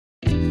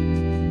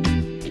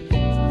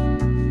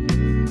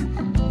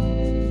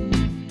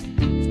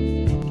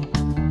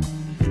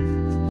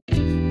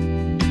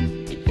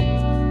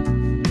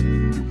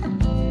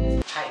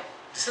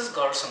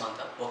Gaur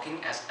Samantha, working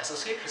as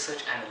Associate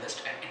Research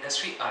Analyst at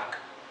IndustryARC.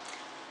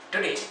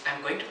 Today, I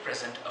am going to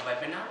present a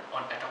webinar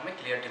on atomic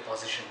layer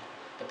deposition,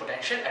 the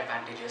potential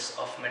advantages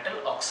of metal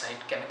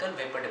oxide chemical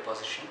vapor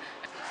deposition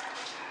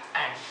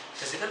and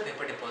physical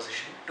vapor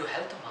deposition to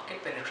help the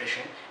market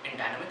penetration in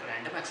dynamic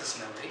random access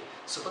memory,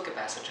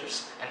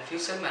 supercapacitors and fuel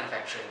cell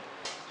manufacturing.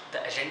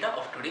 The agenda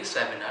of today's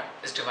webinar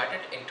is divided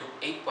into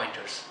 8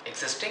 pointers: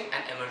 existing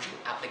and emerging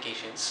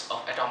applications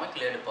of atomic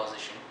layer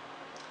deposition,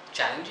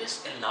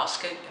 challenges in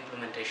large-scale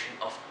implementation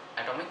of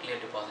atomic layer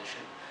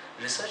deposition,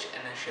 research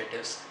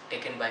initiatives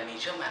taken by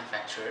major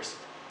manufacturers,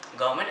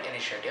 government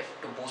initiative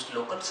to boost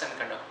local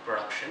semiconductor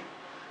production,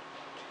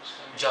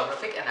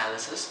 geographic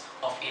analysis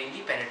of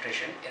ALD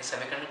penetration in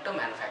semiconductor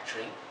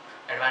manufacturing,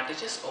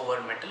 advantages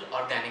over metal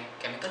organic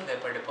chemical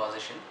vapor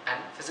deposition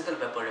and physical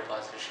vapor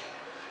deposition,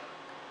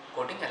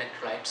 coating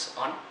electrolytes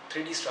on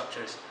 3D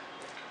structures,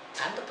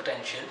 and the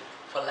potential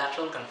for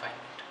lateral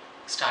confinement.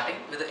 Starting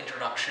with the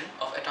introduction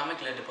of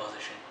atomic layer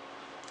deposition.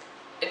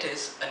 It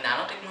is a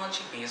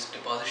nanotechnology based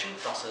deposition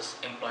process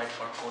employed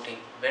for coating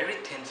very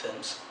thin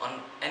films on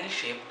any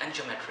shape and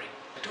geometry.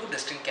 The two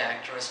distinct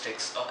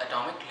characteristics of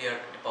atomic layer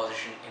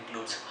deposition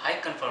includes high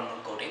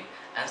conformal coating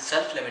and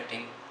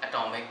self-limiting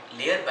atomic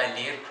layer by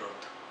layer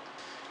growth.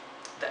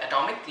 The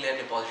atomic layer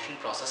deposition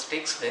process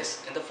takes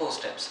place in the 4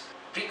 steps.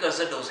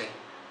 Precursor dosing.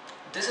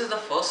 This is the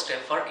first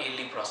step for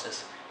ALD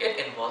process. It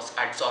involves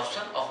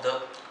adsorption of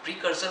the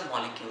precursor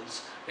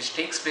molecules, which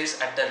takes place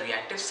at the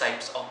reactive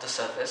sites of the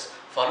surface,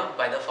 followed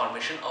by the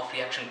formation of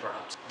reaction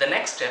products. The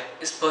next step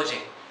is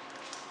purging.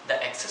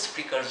 The excess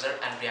precursor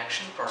and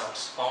reaction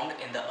products formed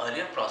in the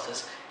earlier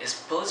process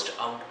is purged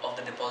out of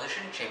the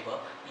deposition chamber,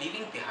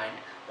 leaving behind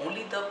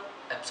only the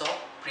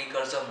absorbed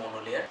precursor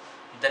monolayer.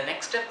 The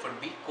next step would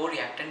be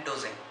co-reactant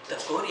dosing. The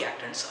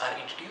co-reactants are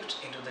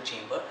introduced into the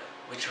chamber,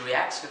 which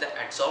reacts with the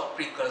adsorbed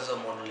precursor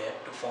monolayer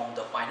to form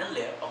the final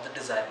layer of the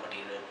desired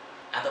material.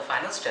 And the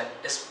final step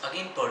is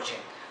again purging.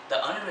 The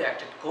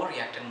unreacted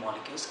co-reactant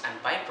molecules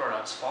and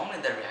byproducts formed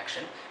in the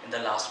reaction in the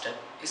last step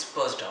is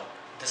purged out.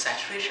 The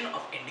saturation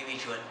of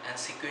individual and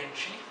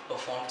sequentially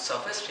performed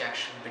surface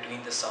reaction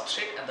between the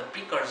substrate and the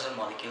precursor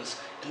molecules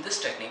in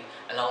this technique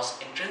allows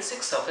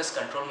intrinsic surface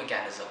control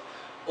mechanism.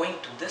 Owing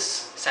to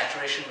this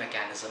saturation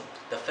mechanism,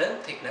 the film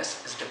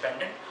thickness is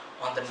dependent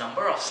on the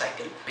number of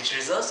cycles, which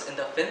results in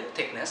the film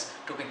thickness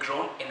to be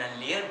grown in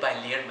a layer by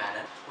layer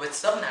manner with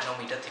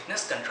sub-nanometer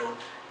thickness control,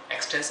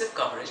 extensive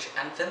coverage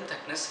and film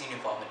thickness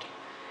uniformity.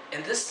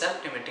 In this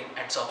self-limiting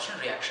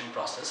adsorption reaction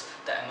process,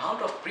 the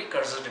amount of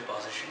precursor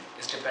deposition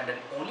is dependent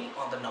only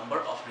on the number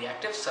of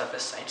reactive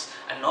surface sites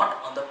and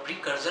not on the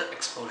precursor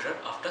exposure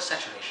after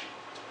saturation.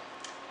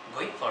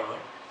 Going forward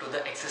to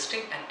the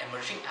existing and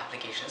emerging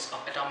applications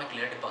of atomic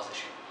layer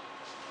deposition.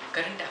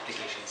 Current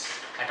applications.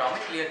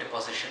 Atomic layer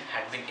deposition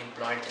had been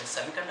employed in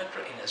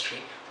semiconductor industry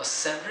for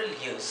several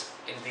years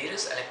in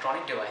various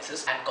electronic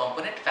devices and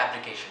component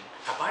fabrication.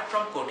 Apart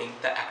from coating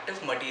the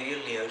active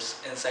material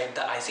layers inside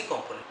the IC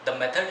component, the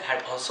method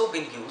had also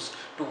been used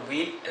to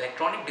veil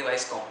electronic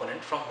device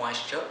component from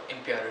moisture,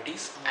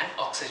 impurities and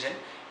oxygen,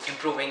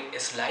 improving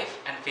its life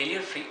and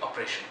failure-free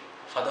operation.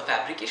 For the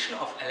fabrication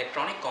of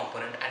electronic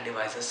component and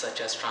devices such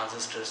as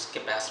transistors,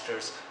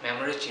 capacitors,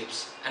 memory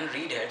chips and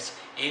read heads,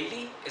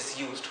 ALD is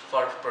used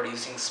for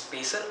producing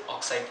spacer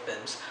oxide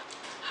films,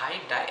 high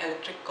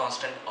dielectric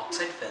constant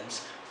oxide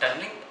films,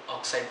 tunneling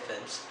oxide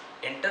films,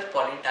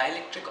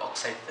 interpolydielectric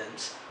oxide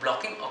films,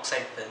 blocking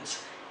oxide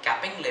films,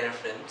 capping layer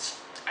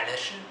films,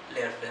 adhesion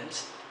layer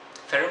films,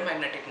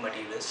 ferromagnetic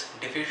materials,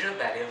 diffusion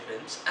barrier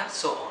films and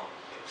so on.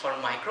 For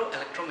micro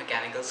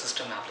electromechanical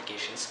system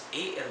applications,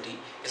 ALD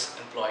is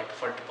employed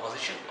for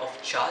deposition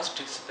of charged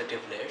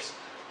dissipative layers,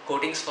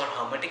 coatings for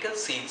hermetical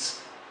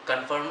seals,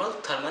 conformal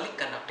thermally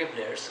conductive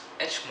layers,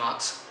 etch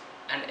marks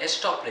and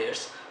etch top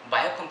layers,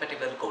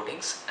 biocompatible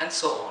coatings and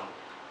so on.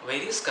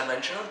 Various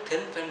conventional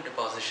thin film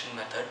deposition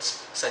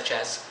methods such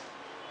as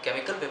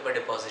chemical vapor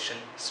deposition,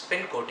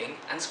 spin coating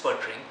and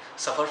sputtering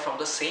suffer from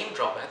the same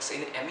drawbacks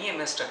in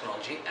MEMS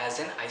technology as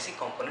in IC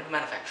component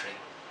manufacturing.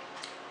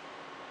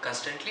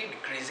 Constantly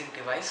decreasing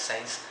device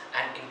size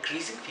and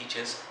increasing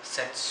features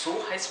set so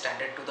high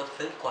standard to the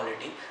film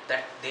quality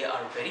that they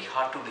are very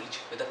hard to reach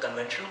with the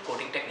conventional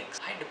coating techniques.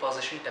 High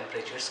deposition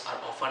temperatures are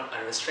often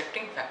a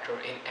restricting factor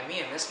in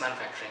MEMS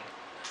manufacturing.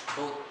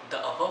 Both the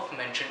above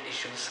mentioned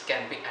issues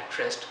can be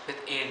addressed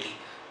with ALD,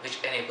 which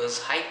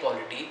enables high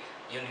quality,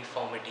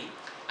 uniformity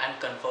and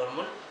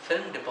conformal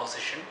film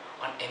deposition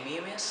on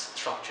MEMS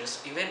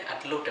structures even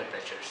at low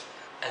temperatures.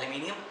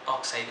 Aluminium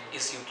oxide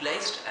is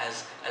utilized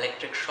as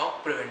electric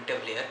shock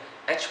preventive layer,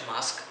 etch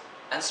mask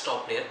and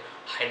stop layer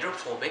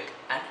hydrophobic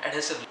and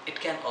adhesive. It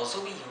can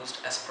also be used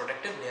as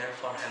protective layer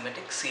for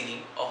hermetic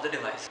sealing of the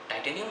device.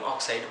 Titanium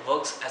oxide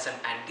works as an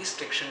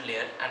anti-friction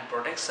layer and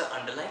protects the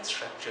underlying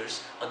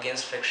structures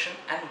against friction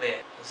and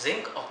wear.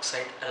 Zinc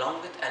oxide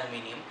along with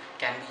aluminium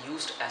can be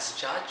used as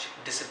charge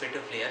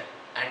dissipative layer,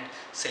 and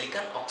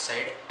silicon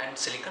oxide and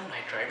silicon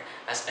nitride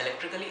as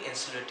electrically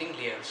insulating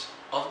layers.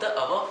 Of the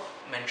above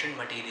mentioned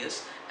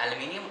materials,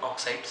 aluminium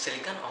oxide,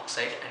 silicon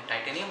oxide and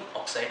titanium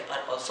oxide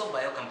are also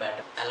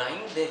biocompatible,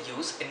 allowing their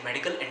use in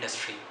medical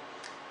industry.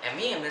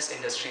 MEMS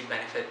industry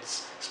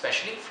benefits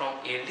especially from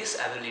ALD's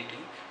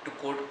ability to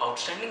coat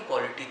outstanding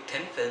quality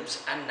thin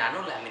films and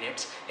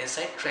nanolaminates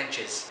inside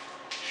trenches.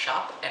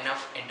 Sharp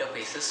enough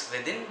interfaces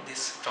within these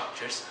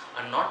structures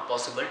are not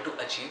possible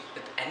to achieve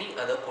with any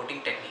other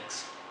coating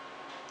techniques.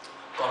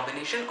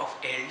 Combination of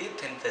ALD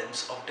thin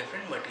films of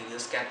different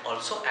materials can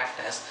also act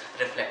as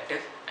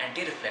reflective,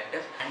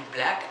 anti-reflective and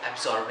black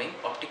absorbing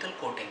optical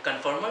coating.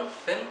 Conformal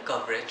film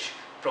coverage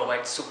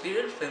provides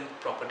superior film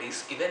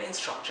properties even in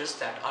structures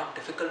that are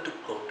difficult to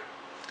coat.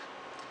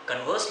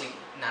 Conversely,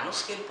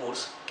 nanoscale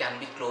pores can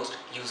be closed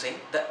using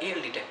the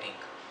ALD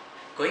technique.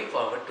 Going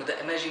forward to the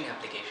emerging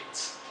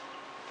applications.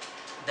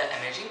 The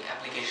emerging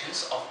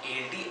applications of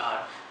ALD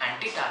are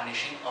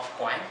anti-tarnishing of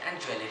coin and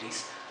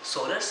jewelries,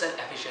 solar cell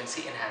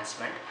efficiency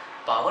enhancement,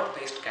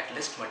 power-based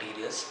catalyst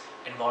materials,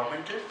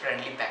 environmental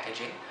friendly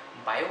packaging,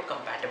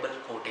 biocompatible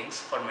coatings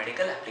for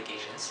medical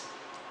applications,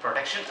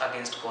 protection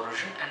against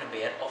corrosion and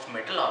wear of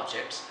metal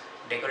objects,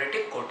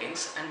 decorative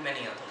coatings and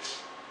many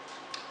others.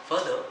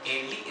 Further,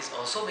 ALD is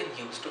also being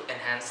used to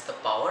enhance the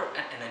power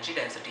and energy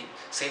density,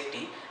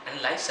 safety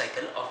and life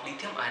cycle of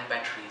lithium-ion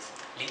batteries.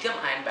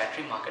 Lithium-ion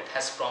battery market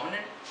has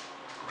prominent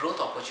growth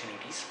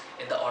opportunities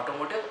in the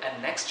automotive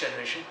and next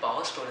generation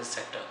power storage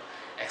sector.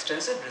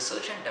 Extensive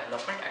research and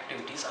development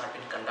activities are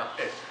being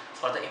conducted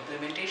for the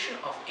implementation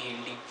of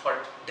ALD for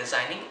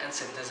designing and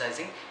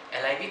synthesizing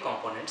LIB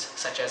components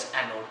such as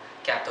anode,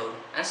 cathode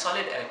and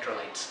solid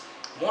electrolytes.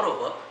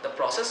 Moreover, the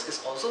process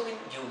is also being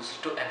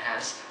used to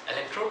enhance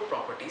electrode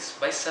properties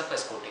by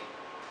surface coating.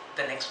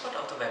 The next part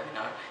of the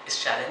webinar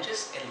is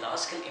challenges in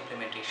large-scale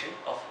implementation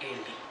of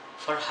ALD.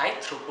 For high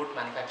throughput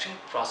manufacturing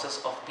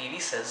process of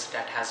PV cells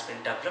that has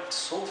been developed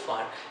so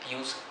far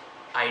use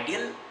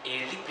ideal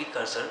ALD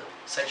precursor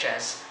such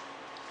as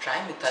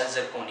trimethyl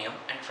zirconium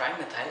and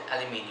trimethyl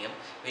aluminium,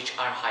 which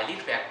are highly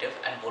reactive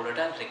and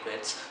volatile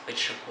liquids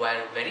which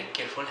require very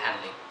careful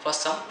handling. For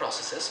some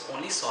processes,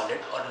 only solid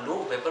or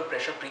low vapor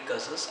pressure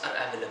precursors are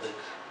available,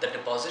 the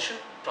deposition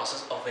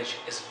process of which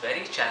is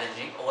very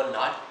challenging over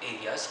large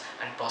areas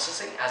and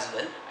processing as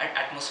well at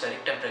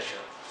atmospheric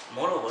temperature.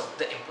 Moreover,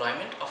 the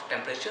employment of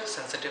temperature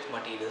sensitive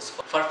materials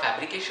for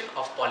fabrication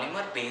of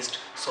polymer based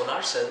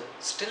solar cell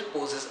still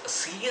poses a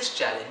serious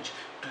challenge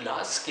to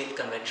large scale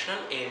conventional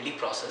ALD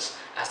process,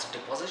 as the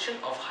deposition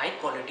of high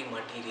quality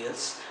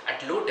materials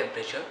at low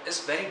temperature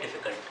is very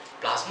difficult.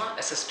 Plasma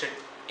assisted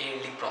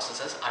ALD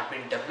processes are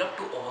being developed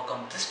to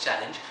overcome this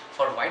challenge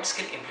for wide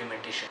scale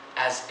implementation,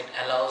 as it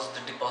allows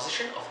the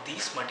deposition of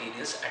these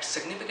materials at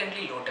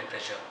significantly low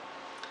temperature.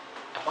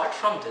 Apart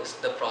from this,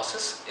 the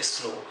process is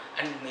slow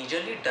and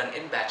majorly done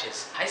in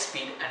batches. High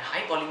speed and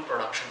high volume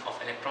production of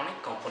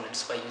electronic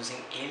components by using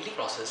ALD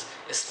process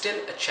is still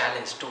a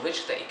challenge to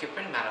which the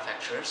equipment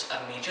manufacturers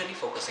are majorly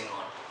focusing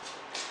on.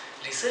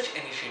 Research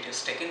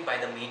initiatives taken by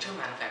the major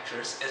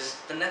manufacturers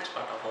is the next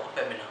part of our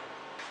webinar.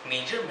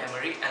 Major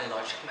memory and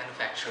logic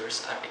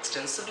manufacturers are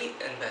extensively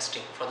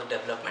investing for the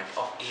development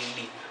of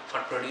ALD for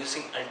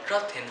producing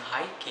ultra-thin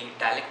high-K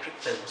dielectric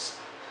films.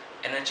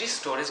 Energy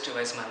storage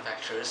device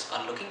manufacturers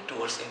are looking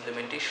towards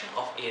implementation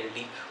of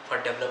ALD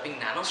for developing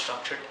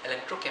nanostructured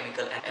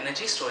electrochemical and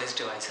energy storage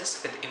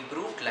devices with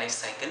improved life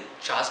cycle,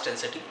 charge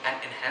density and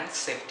enhanced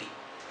safety.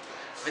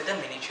 With the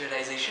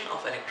miniaturization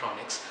of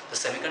electronics, the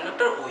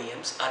semiconductor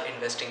OEMs are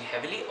investing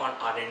heavily on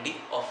R&D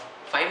of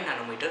 5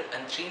 nanometer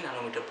and 3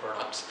 nanometer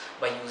products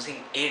by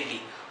using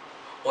ALD,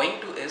 owing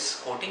to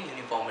its coating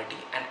uniformity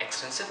and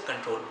extensive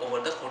control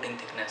over the coating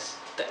thickness.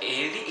 The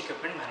ALD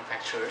equipment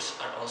manufacturers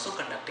are also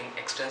conducting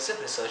extensive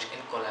research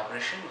in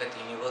collaboration with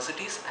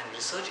universities and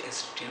research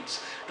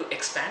institutes to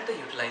expand the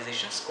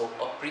utilization scope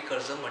of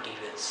precursor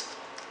materials.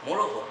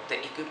 Moreover, the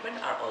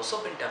equipment are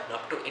also being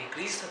developed to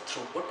increase the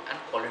throughput and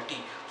quality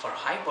for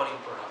high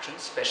volume production,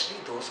 especially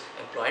those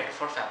employed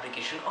for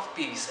fabrication of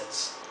PV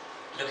cells.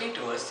 Looking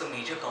towards the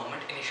major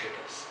government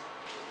initiatives.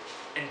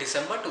 In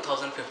December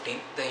 2015,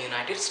 the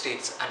United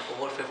States and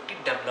over 50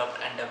 developed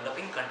and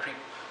developing country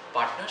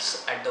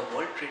partners at the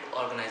World Trade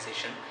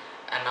Organization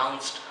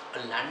announced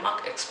a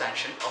landmark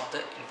expansion of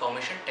the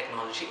Information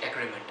Technology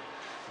Agreement.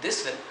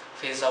 This will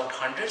phase out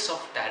hundreds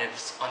of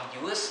tariffs on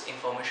US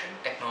information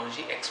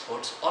technology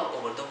exports all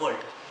over the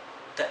world.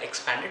 The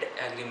expanded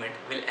agreement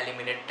will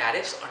eliminate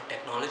tariffs on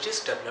technologies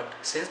developed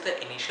since the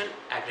initial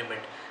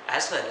agreement,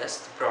 as well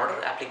as the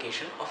broader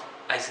application of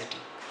ICT.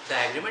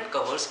 The agreement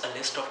covers a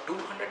list of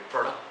 200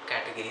 product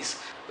categories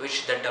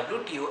which the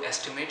WTO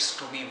estimates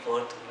to be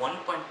worth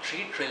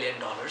 $1.3 trillion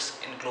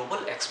in global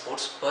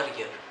exports per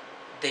year.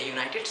 The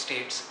United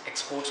States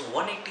exports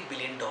 $180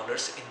 billion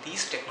in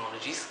these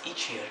technologies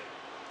each year.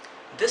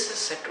 This is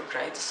set to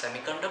drive the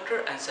semiconductor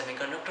and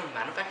semiconductor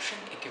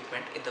manufacturing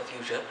equipment in the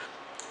future,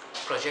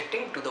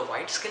 projecting to the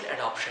wide-scale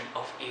adoption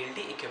of ALD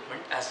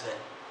equipment as well.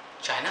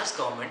 China's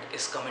government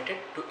is committed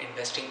to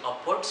investing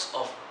upwards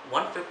of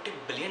 $150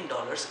 billion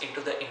into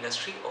the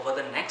industry over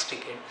the next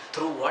decade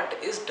through what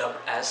is dubbed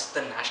as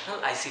the National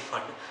IC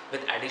Fund,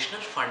 with additional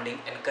funding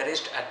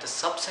encouraged at the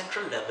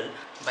sub-central level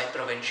by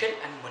provincial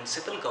and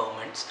municipal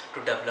governments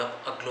to develop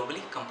a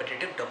globally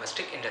competitive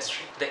domestic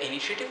industry. The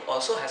initiative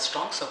also has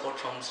strong support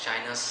from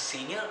China's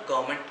senior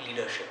government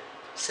leadership.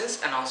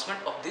 Since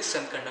announcement of these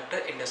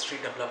semiconductor industry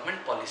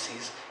development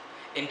policies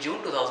in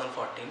June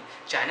 2014,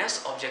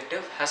 China's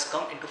objective has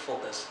come into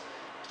focus.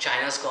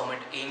 China's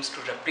government aims to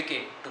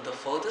replicate to the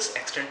furthest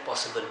extent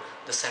possible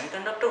the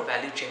semiconductor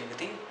value chain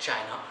within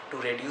China to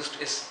reduce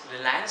its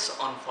reliance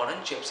on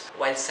foreign chips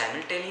while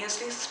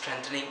simultaneously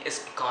strengthening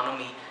its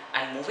economy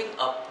and moving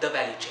up the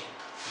value chain.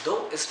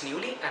 Though its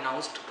newly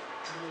announced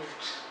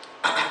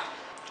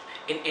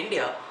in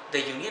India,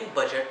 the Union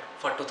Budget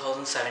for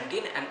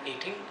 2017 and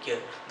 18 year,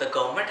 the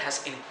government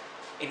has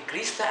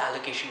increased the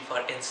allocation for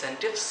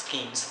incentive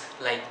schemes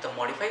like the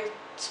Modified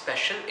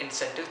Special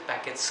Incentive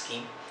Package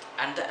Scheme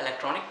and the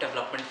Electronic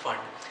Development Fund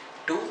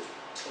to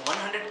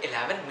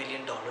 $111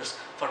 million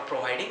for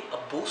providing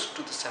a boost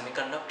to the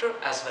semiconductor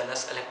as well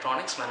as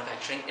electronics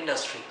manufacturing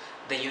industry.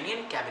 The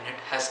Union Cabinet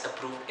has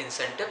approved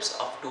incentives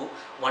up to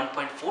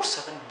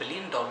 $1.47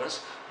 billion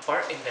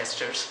for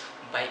investors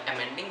by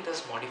amending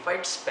this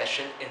Modified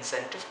Special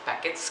Incentive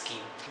Package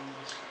Scheme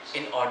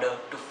in order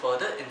to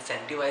further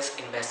incentivize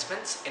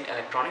investments in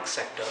electronics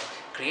sector,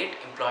 create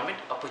employment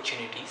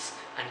opportunities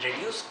and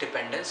reduce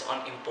dependence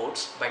on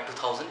imports by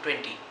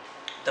 2020.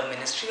 The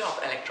Ministry of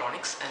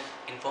Electronics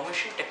and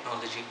Information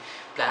Technology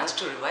plans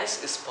to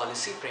revise its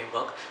policy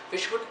framework,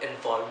 which would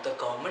involve the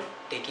government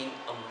taking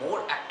a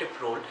more active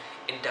role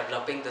in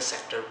developing the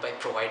sector by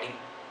providing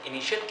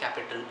initial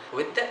capital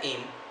with the aim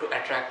to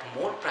attract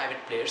more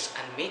private players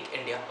and make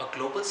India a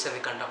global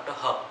semiconductor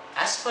hub.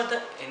 As per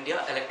the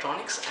India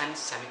Electronics and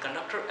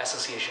Semiconductor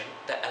Association,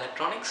 the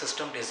electronic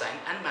system design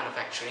and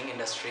manufacturing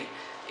industry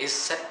is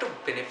set to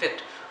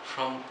benefit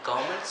from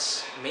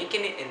government's Make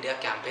in India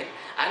campaign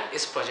and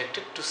is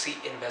projected to see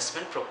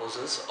investment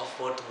proposals of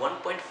worth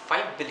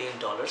 $1.5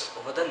 billion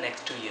over the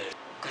next 2 years.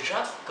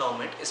 Gujarat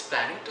government is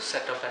planning to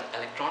set up an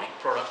electronic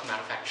product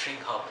manufacturing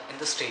hub in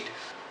the state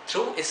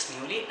through its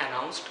newly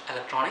announced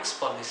Electronics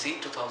Policy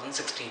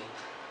 2016.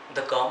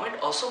 The government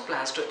also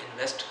plans to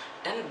invest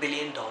 $10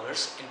 billion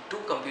in 2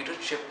 computer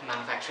chip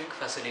manufacturing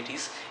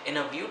facilities in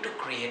a view to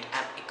create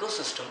an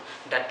ecosystem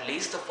that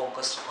lays the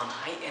focus on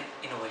high-end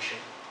innovation.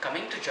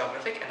 Coming to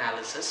geographic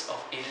analysis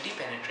of ALD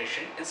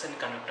penetration in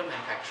semiconductor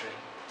manufacturing.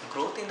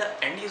 Growth in the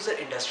end-user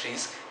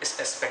industries is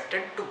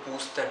expected to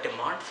boost the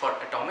demand for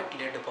atomic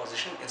layer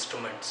deposition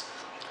instruments.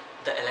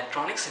 The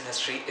electronics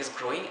industry is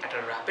growing at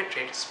a rapid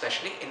rate,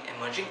 especially in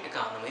emerging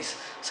economies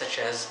such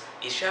as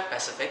Asia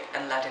Pacific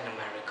and Latin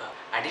America.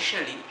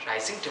 Additionally,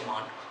 rising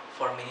demand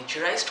for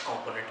miniaturized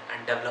component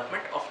and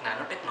development of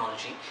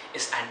nanotechnology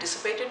is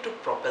anticipated to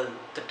propel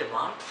the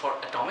demand for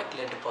atomic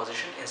layer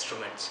deposition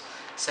instruments.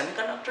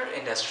 Semiconductor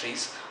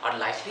industries are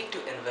likely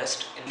to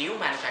invest in new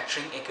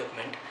manufacturing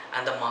equipment,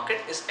 and the market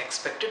is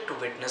expected to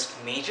witness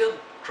major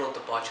growth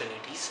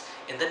opportunities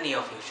in the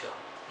near future.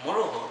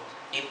 Moreover,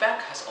 APAC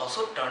has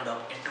also turned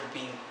up into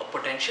being a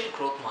potential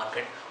growth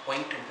market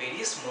owing to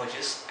various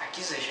mergers,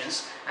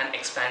 acquisitions and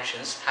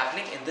expansions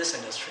happening in this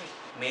industry.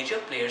 Major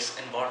players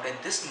involved in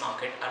this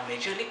market are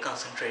majorly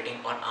concentrating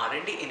on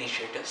R&D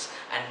initiatives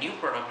and new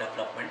product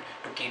development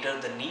to cater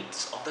the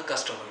needs of the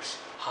customers.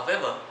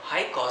 However,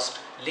 high cost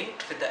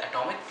linked with the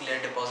atomic layer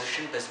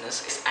deposition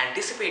business is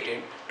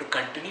anticipated to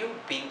continue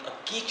being a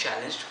key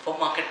challenge for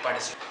market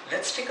participants.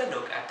 Let's take a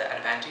look at the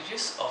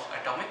advantages of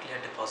atomic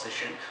layer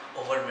deposition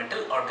over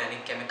metal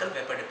organic chemical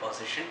vapor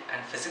deposition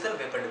and physical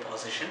vapor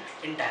deposition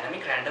in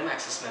dynamic random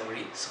access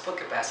memory,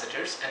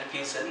 supercapacitors and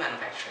fuel cell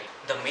manufacturing.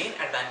 The main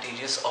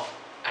advantages of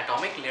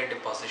atomic layer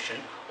deposition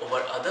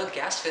over other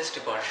gas phase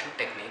deposition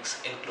techniques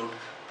include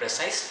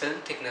precise film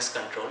thickness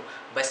control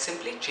by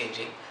simply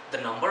changing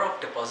the number of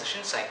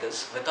deposition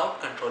cycles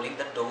without controlling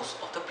the dose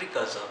of the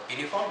precursor.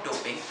 Uniform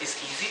doping is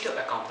easy to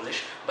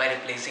accomplish by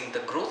replacing the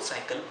growth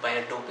cycle by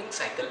a doping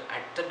cycle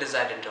at the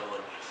desired interval.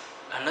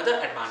 Another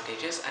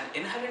advantage is an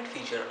inherent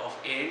feature of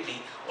ALD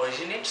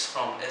originates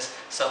from its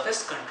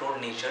surface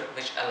controlled nature,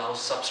 which allows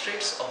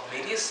substrates of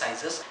various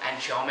sizes and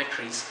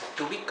geometries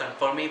to be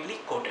conformably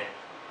coated.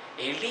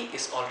 ALD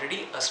is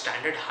already a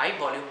standard high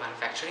volume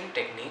manufacturing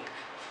technique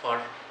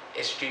for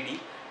HDD,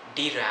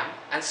 DRAM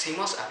and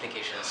CMOS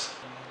applications.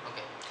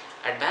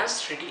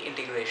 Advanced 3D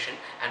integration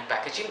and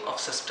packaging of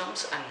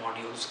systems and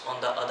modules, on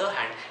the other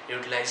hand,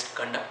 utilized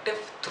conductive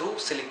through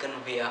silicon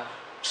via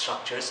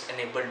structures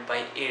enabled by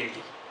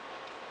ALD.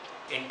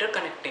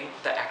 Interconnecting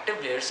the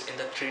active layers in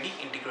the 3D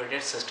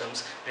integrated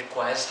systems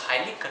requires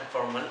highly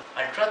conformal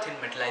ultrathin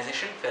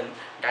metallization film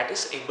that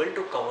is able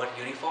to cover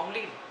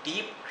uniformly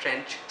deep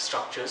trench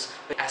structures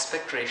with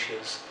aspect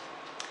ratios.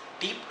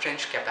 deep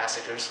trench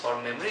capacitors for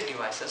memory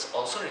devices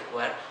also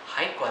require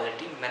high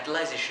quality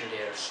metallization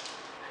layers.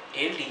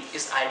 ALD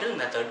is ideal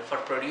method for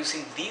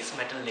producing these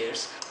metal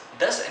layers,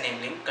 thus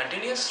enabling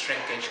continuous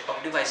shrinkage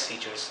of device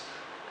features.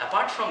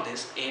 Apart from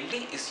this, ALD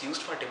is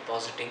used for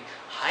depositing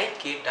high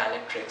K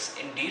dielectrics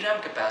in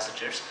DRAM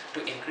capacitors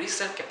to increase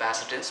their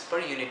capacitance per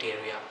unit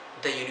area.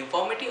 The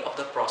uniformity of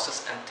the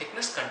process and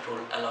thickness control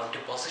allow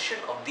deposition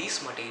of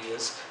these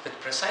materials with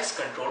precise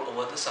control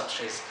over the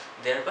substrates,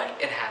 thereby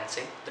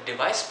enhancing the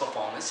device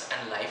performance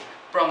and life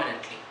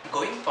prominently.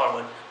 Going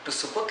forward to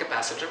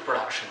supercapacitor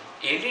production,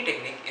 ALD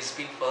technique is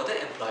being further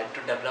employed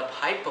to develop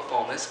high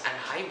performance and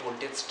high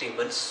voltage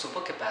stable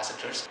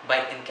supercapacitors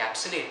by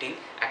encapsulating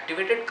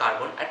activated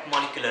carbon at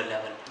molecular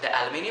level. The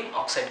aluminium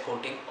oxide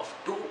coating of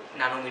 2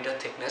 nanometer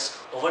thickness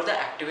over the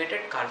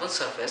activated carbon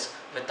surface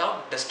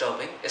without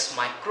disturbing its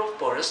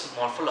microporous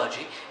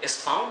morphology is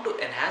found to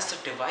enhance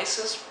the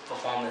device's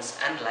performance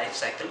and life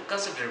cycle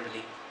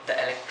considerably.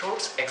 The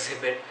electrodes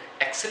exhibit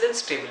excellent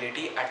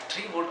stability at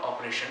 3 volt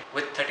operation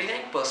with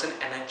 39%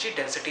 energy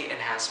density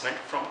enhancement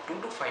from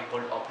 2 to 5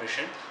 volt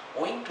operation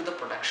owing to the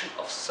production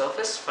of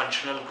surface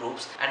functional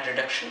groups and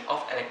reduction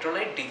of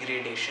electrolyte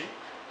degradation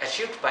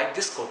achieved by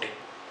this coating.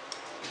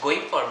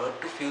 Going forward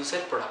to fuel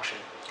cell production.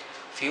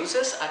 Fuel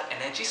cells are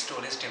energy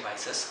storage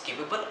devices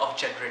capable of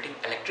generating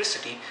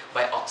electricity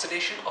by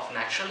oxidation of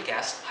natural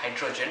gas,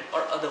 hydrogen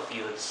or other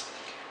fuels.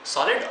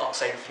 Solid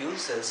oxide fuel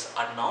cells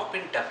are now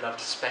being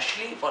developed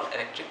specially for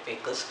electric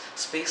vehicles,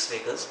 space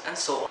vehicles and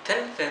so on.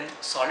 Thin film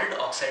solid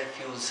oxide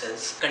fuel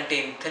cells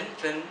contain thin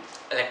film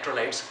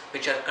electrolytes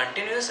which are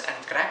continuous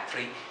and crack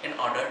free in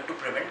order to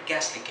prevent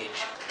gas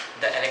leakage.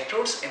 The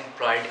electrodes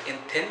employed in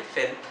thin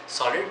film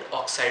solid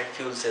oxide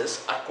fuel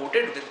cells are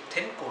coated with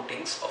thin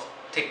coatings of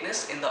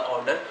thickness in the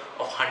order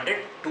of 100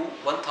 to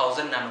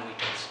 1000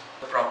 nanometers.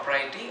 The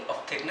propriety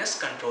of thickness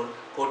control,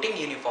 coating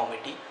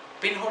uniformity,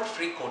 pinhole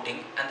free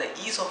coating and the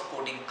ease of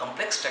coating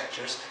complex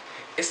structures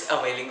is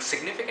availing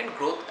significant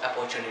growth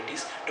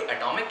opportunities to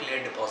atomic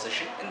layer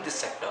deposition in this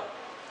sector.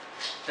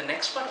 The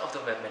next part of the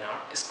webinar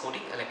is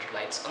coating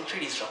electrolytes on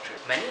 3D structures.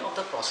 Many of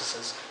the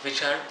processes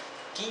which are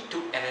key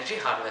to energy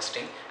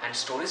harvesting and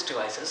storage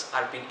devices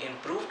are being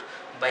improved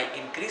by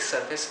increased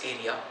surface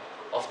area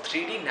of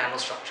 3D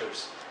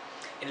nanostructures.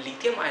 In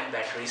lithium-ion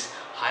batteries,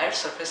 higher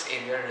surface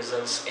area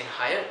results in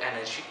higher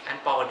energy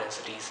and power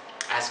densities,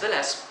 as well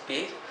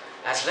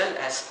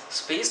as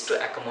space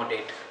to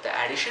accommodate the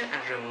addition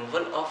and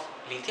removal of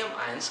lithium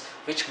ions,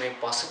 which may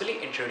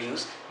possibly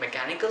introduce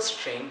mechanical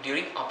strain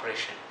during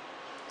operation.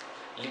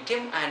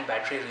 Lithium-ion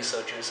battery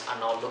researchers are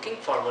now looking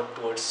forward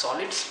towards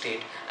solid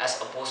state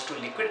as opposed to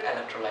liquid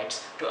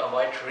electrolytes to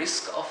avoid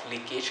risk of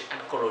leakage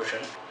and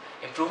corrosion,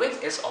 improving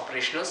its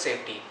operational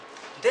safety.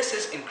 This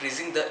is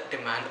increasing the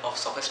demand of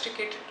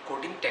sophisticated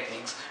coating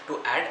techniques to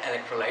add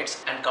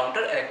electrolytes and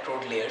counter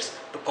electrode layers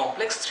to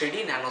complex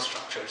 3D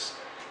nanostructures.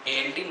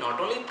 ALD not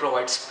only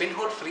provides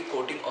pinhole-free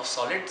coating of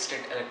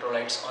solid-state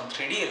electrolytes on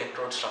 3D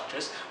electrode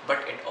structures, but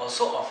it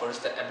also offers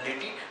the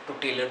ability to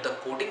tailor the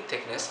coating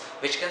thickness,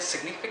 which can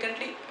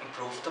significantly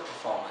improve the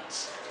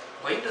performance.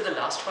 Going to the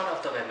last part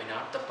of the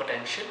webinar, the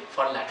potential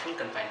for lateral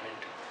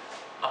confinement.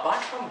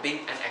 Apart from being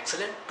an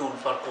excellent tool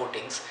for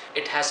coatings,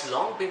 it has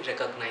long been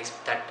recognized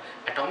that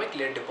atomic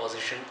layer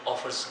deposition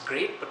offers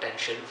great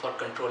potential for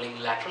controlling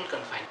lateral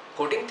confinement.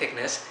 Coating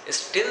thickness is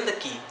still the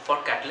key for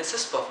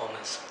catalysis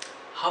performance.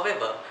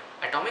 However,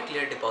 atomic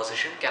layer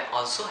deposition can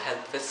also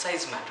help with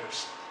size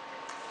matters.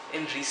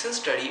 In recent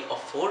study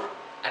of 4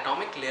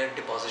 atomic layer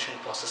deposition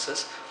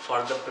processes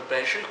for the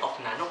preparation of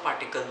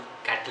nanoparticle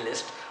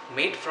catalyst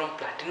made from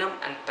platinum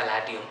and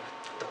palladium,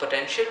 the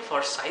potential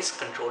for size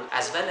control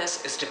as well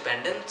as its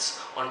dependence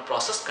on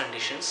process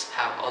conditions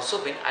have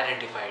also been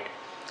identified.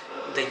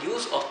 The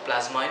use of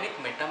plasmonic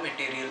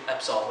metamaterial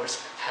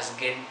absorbers has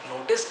gained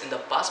notice in the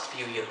past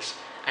few years,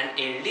 and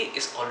ALD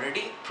is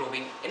already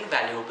proving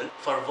invaluable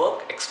for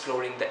work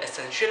exploring the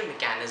essential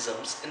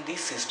mechanisms in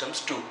these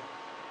systems too.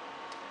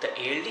 The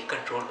ALD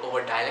control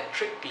over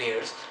dielectric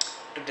layers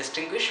to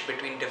distinguish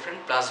between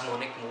different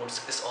plasmonic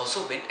modes is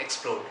also being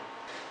explored.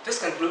 This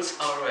concludes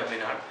our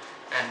webinar,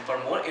 and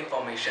for more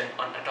information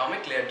on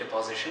atomic layer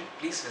deposition,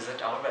 please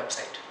visit our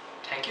website.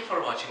 Thank you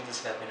for watching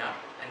this webinar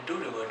and do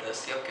revert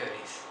us your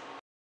queries.